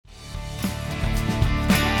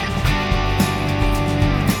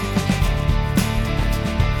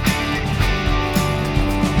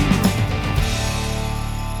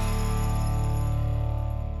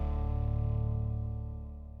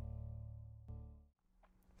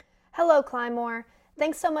Hello, Clymore.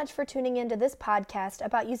 Thanks so much for tuning into this podcast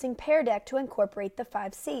about using Pear Deck to incorporate the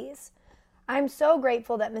 5 C's. I'm so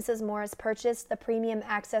grateful that Mrs. Morris purchased the premium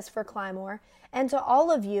access for Clymore, and to all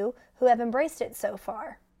of you who have embraced it so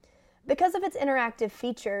far. Because of its interactive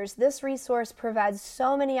features, this resource provides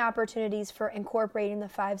so many opportunities for incorporating the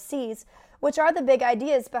 5 C's, which are the big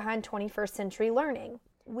ideas behind 21st century learning.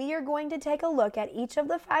 We are going to take a look at each of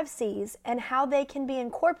the 5 C's and how they can be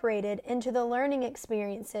incorporated into the learning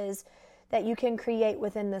experiences that you can create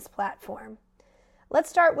within this platform. Let's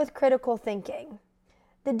start with critical thinking.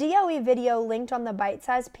 The DOE video linked on the Bite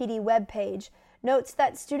Size PD webpage notes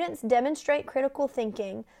that students demonstrate critical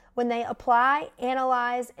thinking when they apply,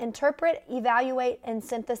 analyze, interpret, evaluate, and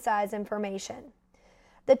synthesize information.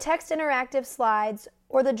 The text interactive slides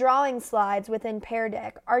or the drawing slides within Pear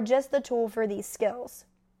Deck are just the tool for these skills.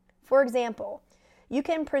 For example, you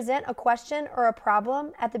can present a question or a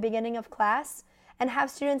problem at the beginning of class and have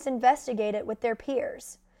students investigate it with their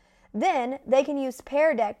peers. Then they can use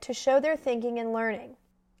Pear Deck to show their thinking and learning.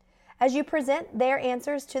 As you present their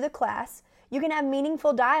answers to the class, you can have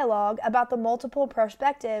meaningful dialogue about the multiple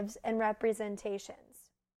perspectives and representations.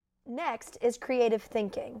 Next is creative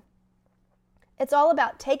thinking. It's all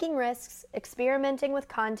about taking risks, experimenting with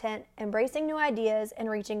content, embracing new ideas, and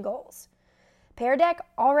reaching goals. Pear Deck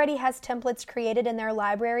already has templates created in their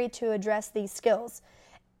library to address these skills.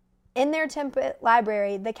 In their template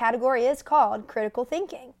library, the category is called Critical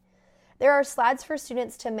Thinking. There are slides for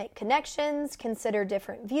students to make connections, consider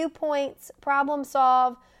different viewpoints, problem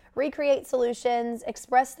solve, recreate solutions,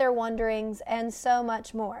 express their wonderings, and so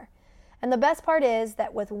much more. And the best part is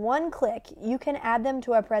that with one click, you can add them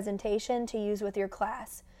to a presentation to use with your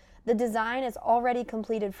class. The design is already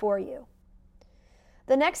completed for you.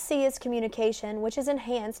 The next C is communication, which is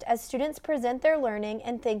enhanced as students present their learning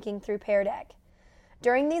and thinking through Pear Deck.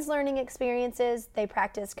 During these learning experiences, they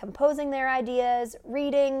practice composing their ideas,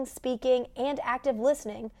 reading, speaking, and active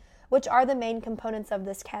listening, which are the main components of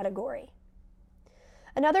this category.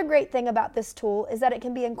 Another great thing about this tool is that it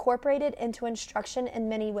can be incorporated into instruction in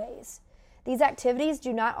many ways. These activities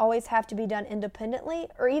do not always have to be done independently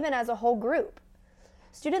or even as a whole group.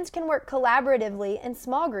 Students can work collaboratively in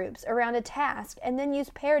small groups around a task and then use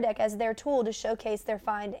Pear Deck as their tool to showcase their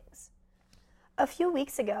findings. A few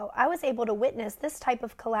weeks ago, I was able to witness this type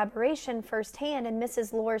of collaboration firsthand in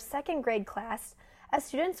Mrs. Lohr's second grade class as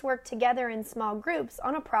students worked together in small groups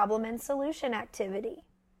on a problem and solution activity.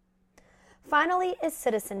 Finally is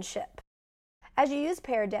citizenship. As you use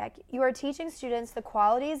Pear Deck, you are teaching students the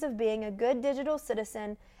qualities of being a good digital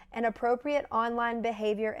citizen and appropriate online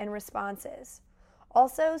behavior and responses.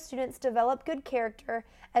 Also, students develop good character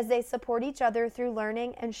as they support each other through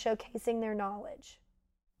learning and showcasing their knowledge.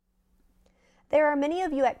 There are many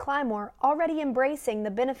of you at Clymore already embracing the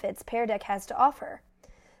benefits Pear Deck has to offer.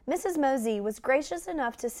 Mrs. Mosey was gracious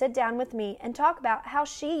enough to sit down with me and talk about how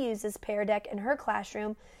she uses Pear Deck in her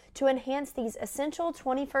classroom to enhance these essential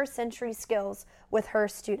 21st century skills with her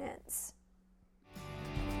students.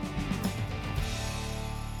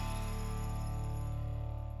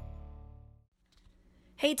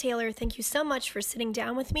 Hey Taylor, thank you so much for sitting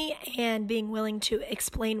down with me and being willing to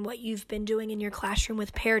explain what you've been doing in your classroom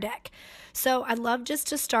with Pear Deck. So I'd love just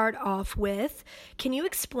to start off with, can you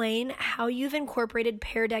explain how you've incorporated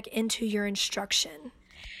Pear Deck into your instruction?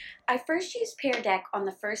 I first used Pear Deck on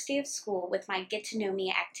the first day of school with my Get to Know Me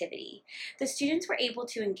activity. The students were able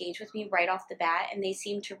to engage with me right off the bat and they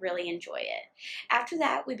seemed to really enjoy it. After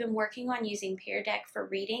that, we've been working on using Pear Deck for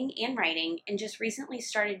reading and writing and just recently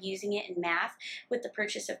started using it in math with the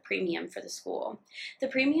purchase of Premium for the school. The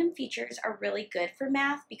Premium features are really good for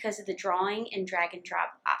math because of the drawing and drag and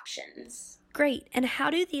drop options. Great. And how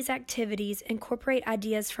do these activities incorporate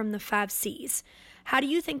ideas from the 5 C's? How do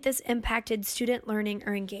you think this impacted student learning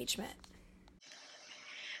or engagement?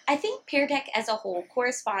 I think Pear Deck as a whole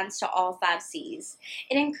corresponds to all 5 C's.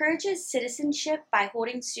 It encourages citizenship by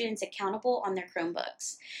holding students accountable on their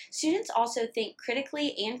Chromebooks. Students also think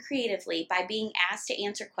critically and creatively by being asked to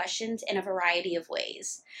answer questions in a variety of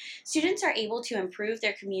ways. Students are able to improve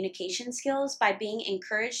their communication skills by being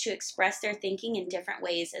encouraged to express their thinking in different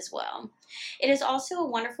ways as well. It is also a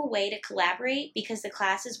wonderful way to collaborate because the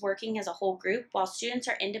class is working as a whole group while students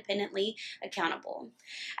are independently accountable.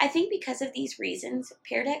 I think because of these reasons,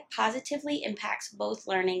 Pear Deck positively impacts both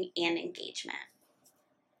learning and engagement.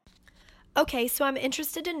 Okay, so I'm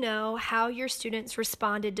interested to know how your students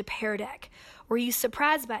responded to Pear Deck. Were you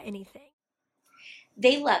surprised by anything?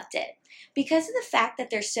 They loved it. Because of the fact that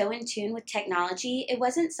they're so in tune with technology, it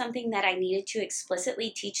wasn't something that I needed to explicitly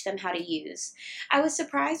teach them how to use. I was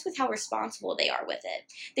surprised with how responsible they are with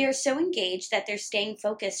it. They are so engaged that they're staying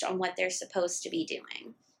focused on what they're supposed to be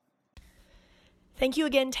doing. Thank you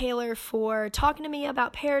again, Taylor, for talking to me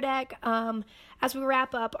about Pear Deck. As we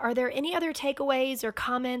wrap up, are there any other takeaways or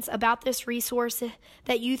comments about this resource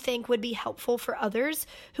that you think would be helpful for others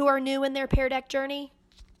who are new in their Pear Deck journey?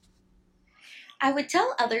 I would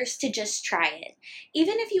tell others to just try it.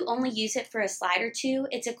 Even if you only use it for a slide or two,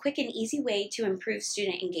 it's a quick and easy way to improve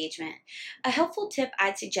student engagement. A helpful tip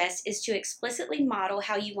I'd suggest is to explicitly model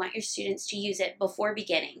how you want your students to use it before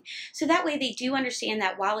beginning, so that way they do understand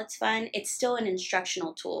that while it's fun, it's still an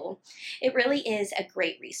instructional tool. It really is a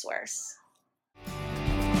great resource.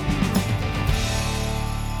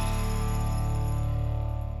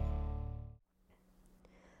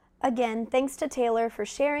 Again, thanks to Taylor for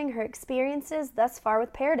sharing her experiences thus far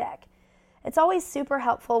with Pear Deck. It's always super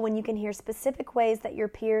helpful when you can hear specific ways that your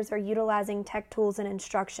peers are utilizing tech tools in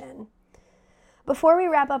instruction. Before we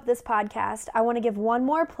wrap up this podcast, I want to give one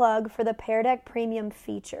more plug for the Pear Deck Premium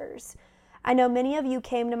features. I know many of you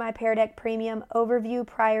came to my Pear Deck Premium overview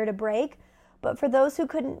prior to break, but for those who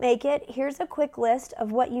couldn't make it, here's a quick list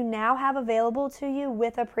of what you now have available to you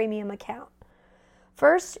with a premium account.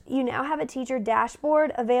 First, you now have a teacher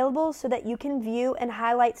dashboard available so that you can view and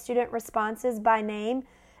highlight student responses by name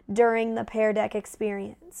during the Pear Deck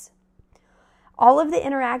experience. All of the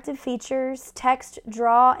interactive features, text,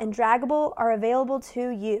 draw, and draggable are available to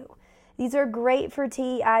you. These are great for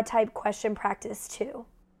TEI type question practice too.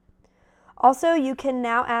 Also, you can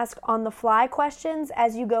now ask on-the-fly questions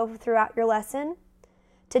as you go throughout your lesson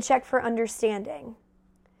to check for understanding.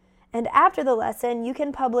 And after the lesson, you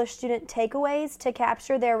can publish student takeaways to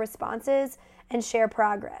capture their responses and share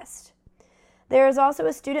progress. There is also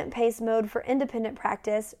a student pace mode for independent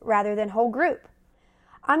practice rather than whole group.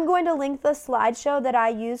 I'm going to link the slideshow that I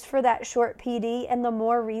used for that short PD in the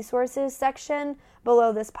More Resources section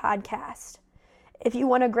below this podcast, if you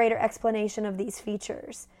want a greater explanation of these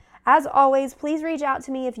features. As always, please reach out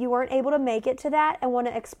to me if you weren't able to make it to that and want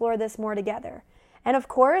to explore this more together. And of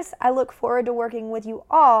course, I look forward to working with you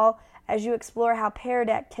all as you explore how Pear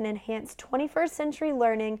Deck can enhance 21st century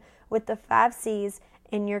learning with the 5 C's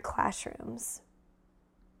in your classrooms.